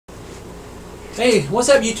Hey, what's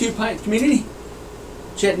up, YouTube Pipe community?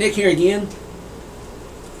 Chet Nick here again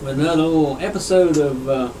with another little episode of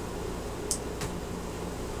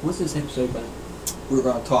what's this episode about? We're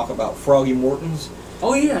going to talk about Froggy Mortons.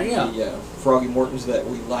 Oh yeah. The Froggy Mortons that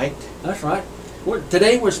we liked. That's right.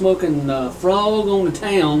 Today we're smoking Frog on the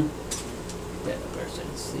Town. Yeah, up there so you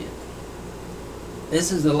can see it.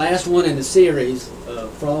 This is the last one in the series.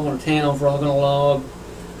 Frog on the Town, Frog on a Log,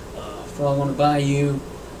 Frog on the Bayou.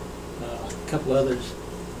 A couple others.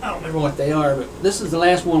 I don't remember what they are, but this is the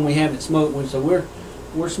last one we haven't smoked with, so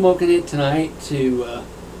we're smoking it tonight. To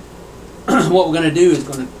what we're going to do is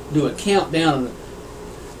going to do a countdown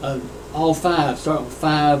of all five, starting with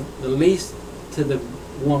 5, the least to the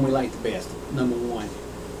one we like the best, number 1.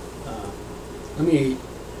 Let me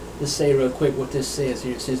just say real quick what this says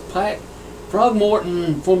here. It says Frog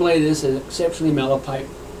Morton formulated this as exceptionally mellow pipe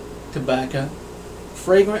tobacco,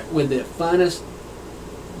 fragrant with the finest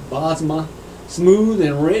Bosma, smooth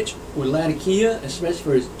and rich with Latakia, especially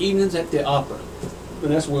for his evenings at the opera. But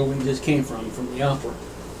that's where we just came from the opera.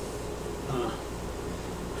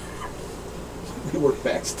 We work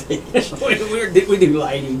backstage. we do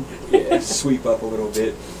lighting. Yeah, sweep up a little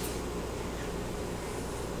bit.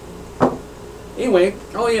 Anyway,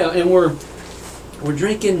 oh yeah, and we're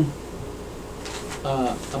drinking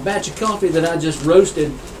a batch of coffee that I just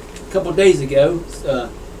roasted a couple days ago.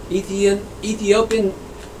 Ethiopian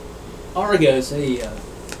Argos.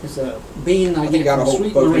 It's a bean I get from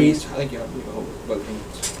Sweet Marie's. I think you got to hold both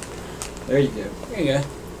beans. There you go. There you go.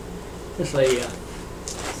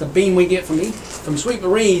 It's a bean we get from Sweet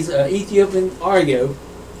Marie's, Ethiopian Argo.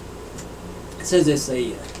 It says it's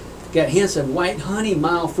got hints of white honey,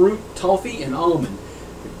 mild fruit, toffee, and almond,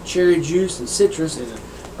 with cherry juice and citrus, and an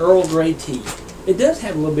Earl Grey tea. It does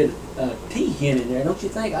have a little bit of tea hint in there, don't you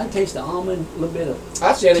think? I can taste the almond, a little bit of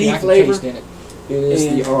That's the other thing tea I can flavor. taste in it. It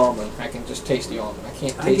is the almond. I can just taste the almond. I can't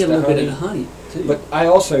taste the honey. I get a little bit of the honey too. But I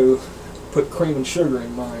also put cream and sugar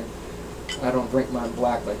in mine. I don't drink mine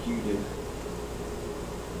black like you do.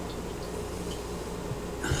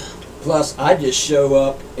 Plus, I just show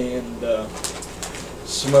up and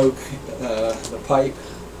smoke the pipe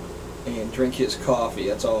and drink his coffee.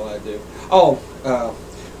 That's all I do. Oh,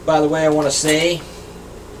 by the way, I want to say,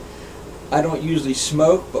 I don't usually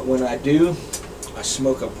smoke, but when I do, I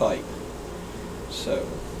smoke a pipe. So,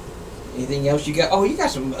 anything else you got? Oh, you got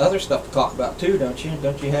some other stuff to talk about too, don't you?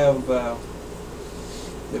 Don't you have that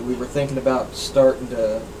we were thinking about starting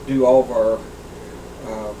to do all of our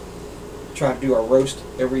try to do our roast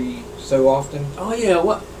every so often? Oh yeah,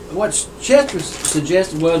 what Chester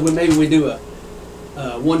suggested was maybe we do a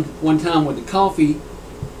one time with the coffee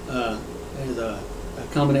as a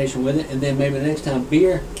combination with it, and then maybe the next time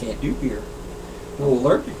beer. Can't do beer. We're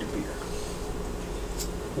allergic to beer.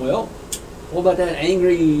 Well, what about that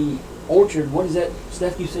Angry Orchard? What is that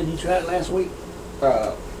stuff you said you tried last week?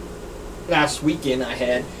 Last weekend I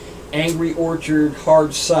had Angry Orchard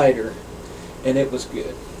hard cider, and it was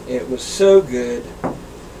good. It was so good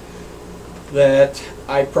that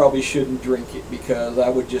I probably shouldn't drink it, because I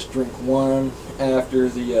would just drink one after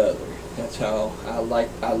the other. That's how I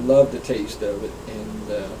love the taste of it, and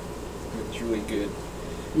it was really good.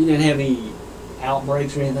 You didn't have any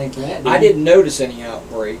outbreaks or anything for that, did you? I didn't notice any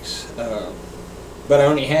outbreaks, but I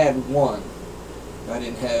only had one. I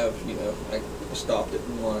didn't have, I stopped at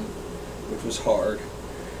one, which was hard.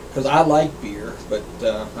 Because I like beer, but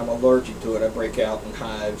I'm allergic to it. I break out in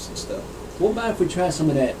hives and stuff. What about if we try some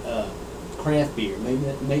of that craft beer?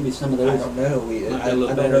 Maybe some of those. I don't know. I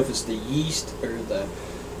don't know if it's the yeast or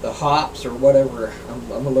the hops or whatever.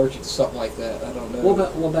 I'm allergic to something like that. I don't know.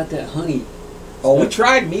 What about that honey? Oh, we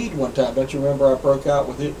tried mead one time. Don't you remember? I broke out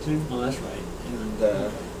with it too. Oh, that's right.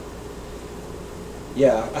 And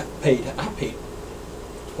yeah, I paid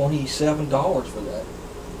 $27 for that.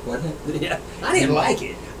 Wasn't it? Yeah, I didn't like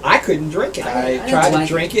it. I couldn't drink it. I tried to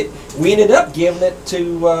drink it. We ended up giving it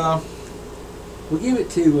to. We gave it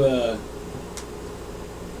to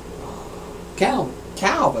Calvin.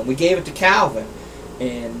 Calvin. We gave it to Calvin,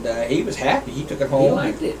 and he was happy. He took it home. He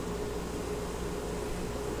liked it.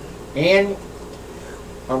 And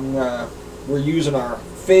we're using our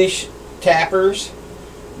fish tappers.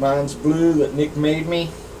 Mine's blue that Nick made me,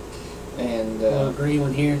 and green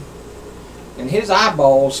one here. And his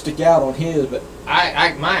eyeballs stick out on his, but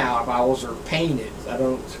my eyeballs are painted. I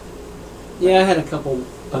don't. Yeah, I had a couple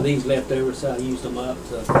of these left over, so I used them up.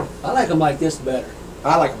 So I like them like this better.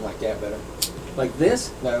 I like them like that better. Like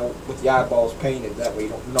this? No, with the eyeballs painted. That way you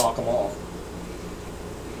don't knock them off.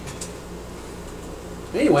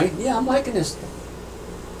 Anyway, yeah, I'm liking this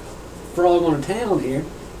Frog on the Town here.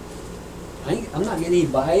 I'm not getting any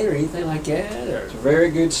bite or anything like that. Or It's a very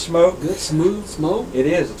good smoke. good smooth smoke. It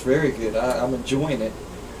is. It's very good. I'm enjoying it.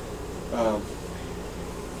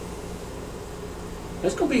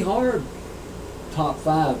 It's gonna be hard. Top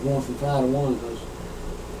 5, going from 5 to 1,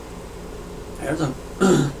 because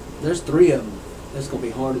there's 3 of them. It's gonna be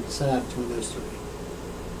hard to decide between those 3.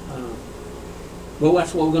 Well,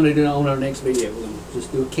 that's what we're gonna do on our next video. We're gonna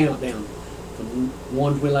just do a countdown from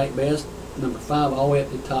ones we like best, number 5, all the way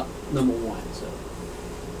up to top number 1.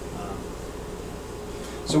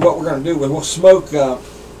 So what we're going to do is we'll smoke.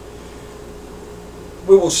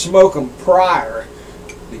 We will smoke them prior,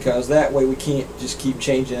 because that way we can't just keep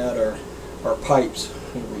changing out our pipes.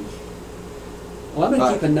 Well, I've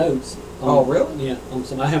been keeping notes. Oh, really? Yeah, on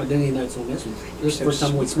some. I haven't done any notes on this one. This is the first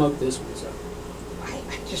time we smoked this one, so I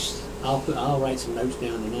just. I'll write some notes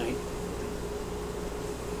down tonight.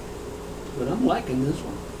 But I'm liking this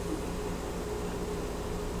one.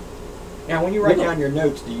 Now, when you write down your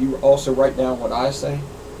notes, do you also write down what I say,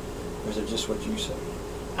 or is it just what you say?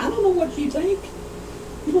 I don't know what you think.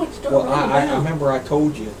 You want to start Well, writing I down. remember I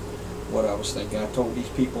told you what I was thinking. I told these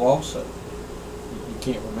people also. You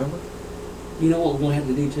can't remember? You know what we're going to have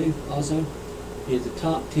to do too, also? Is the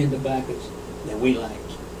top 10 tobaccos that we like,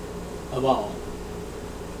 of all.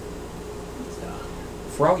 So,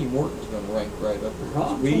 Froggy Morton's going to rank right up there.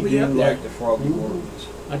 Frog's We gonna be do up there. like the Froggy Mhm. Mortons.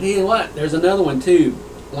 I tell you what, there's another one too.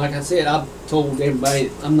 Like I said, I've told everybody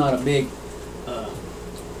I'm not a big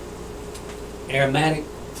aromatic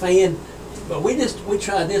fan, but we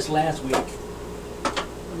tried this last week.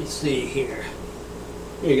 Let me see here.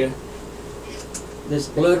 Here you go. This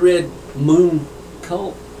Blood Red Moon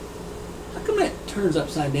Cult. How come that turns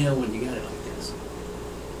upside down when you got it like this?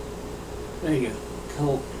 There you go.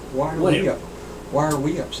 Cult. Why are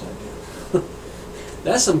we upside down?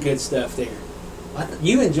 That's some good stuff there.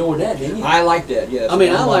 You enjoyed that, didn't you? I like that, yes. I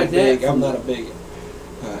mean, I like that. I'm not a big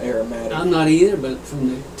aromatic. I'm not either, but from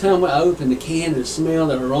the time I opened the can, the smell,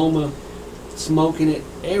 the aroma, smoking it,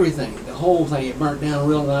 everything, the whole thing, it burnt down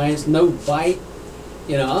real nice, no bite.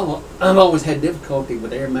 You know, I've always had difficulty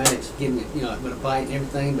with aromatics, getting it, you know, with a bite and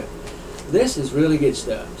everything, but this is really good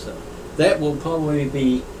stuff. So that will probably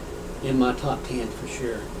be in my top 10 for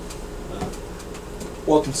sure.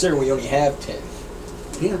 Well, considering we only have 10.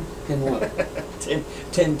 10 what?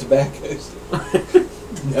 10 tobaccos.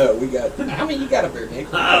 No, we got. How many you got up there,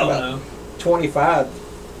 Nick? I don't know. 25.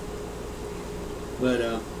 But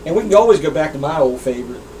And we can always go back to my old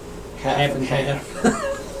favorite, half and half.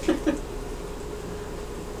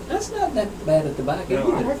 That's not that bad a tobacco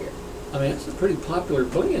No, I either. like it. I mean, it's a pretty popular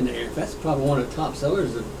blend there. That's probably one of the top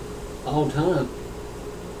sellers of all time.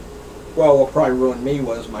 Well, what probably ruined me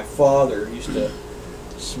was my father used to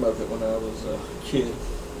smoke it when I was a kid.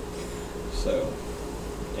 So,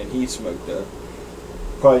 and he smoked a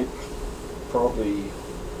pipe probably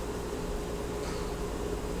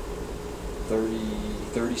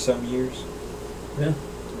 30 some years. Yeah.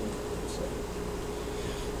 So,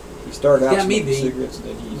 he started out Got me smoking beat. cigarettes, and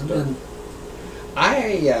then he started.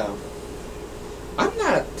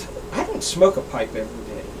 I don't smoke a pipe every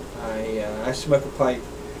day. I smoke a pipe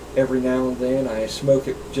every now and then. I smoke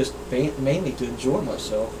it just mainly to enjoy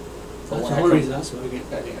myself. That's the only reason I smoke it.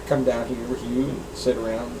 I come down here with you and sit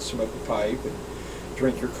around and smoke a pipe and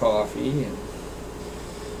drink your coffee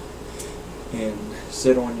and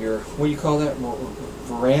sit on your, what do you call that,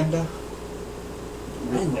 veranda?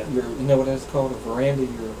 Veranda? You know what that's called, a veranda,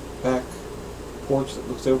 your back porch that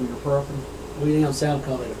looks over your property? We down south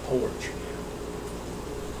call it a porch.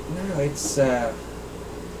 No, it's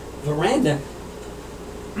Veranda?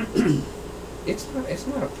 it's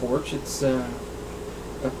not a porch, it's It's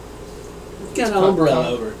got an umbrella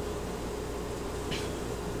over it.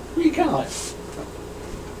 What do you call it?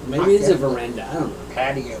 Maybe it's a veranda. I don't know.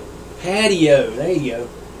 patio. Patio. There you go.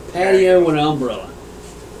 Patio with an umbrella.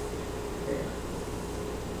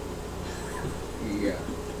 Yeah.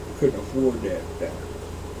 Couldn't afford that.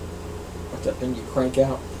 What's that thing you crank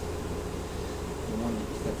out? The one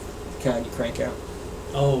the kind you crank out?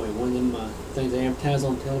 Oh, and one of them things they advertise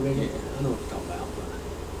on television? Yeah. I know what you're talking about.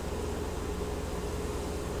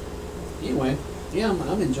 But anyway, yeah,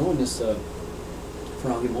 I'm enjoying this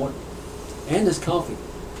Froggy Morton. And this coffee.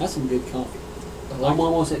 That's some good coffee. I'm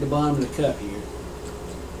almost at the bottom of the cup here.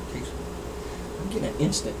 I'm getting an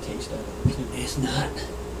instant taste out of it, too. It's not.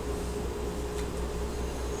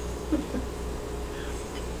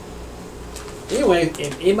 Anyway,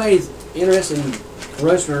 if anybody's interested in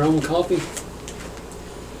roasting their own coffee,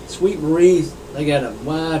 Sweet Marie's, they got a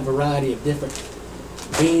wide variety of different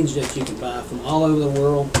beans that you can buy from all over the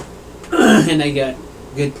world. And they got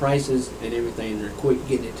good prices and everything. They're quick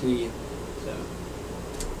getting it to you. So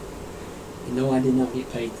No, I did not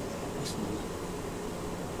get paid for that this month.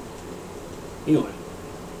 Anyway,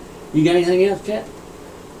 you got anything else, Chet?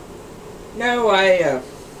 No, I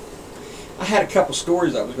had a couple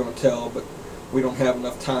stories I was going to tell, but we don't have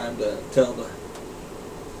enough time to tell the.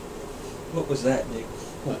 What was that, Nick?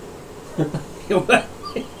 What?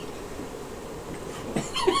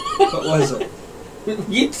 What was it?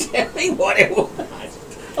 You tell me what it was.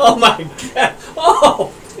 Oh my God!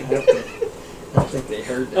 Oh. I don't think they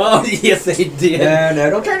heard that. Oh yes, they did. No,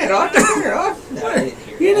 don't turn it off. Don't turn it off. No, they didn't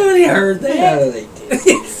hear You that. know they heard that. No, they didn't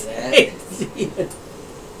hear that. They did.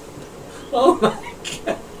 Oh my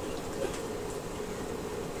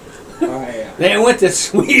God! They went the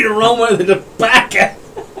sweet aroma of the tobacco.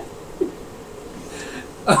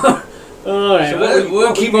 All right, So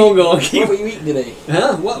we'll keep on going. What were you eating today?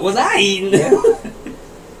 Huh? What was I eating? Yeah.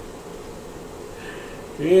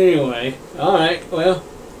 Anyway, all right. Well,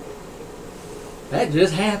 that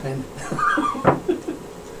just happened.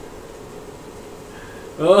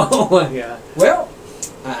 Oh my God. Well,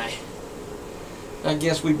 I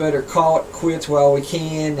guess we better call it quits while we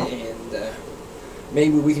can, and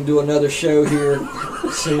maybe we can do another show here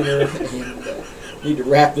sooner. And need to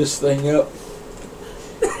wrap this thing up.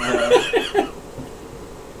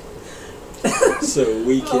 So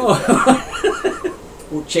we can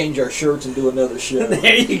we'll change our shirts and do another show.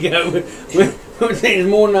 There you go. We'll change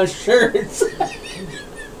more than our shirts.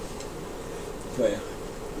 Well,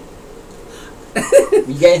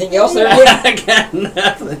 you got anything else there, Nick? I got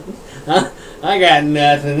nothing. I got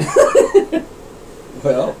nothing.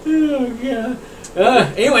 Well, Oh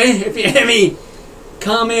God. Anyway, if you have any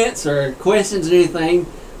comments or questions or anything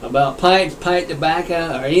about pipes, pipe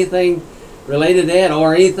tobacco, or anything related to that,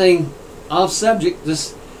 or anything off subject,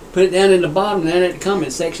 just put it down in the bottom there in the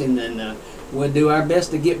comment section, and we'll do our best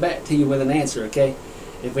to get back to you with an answer, okay?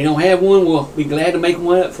 If we don't have one, we'll be glad to make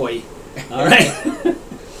one up for you. All right?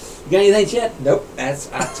 You got anything, Chet? nope, that's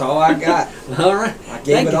all I got. All right. I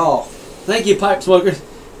gave it all. Thank you, pipe smokers.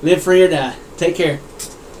 Live free or die. Take care.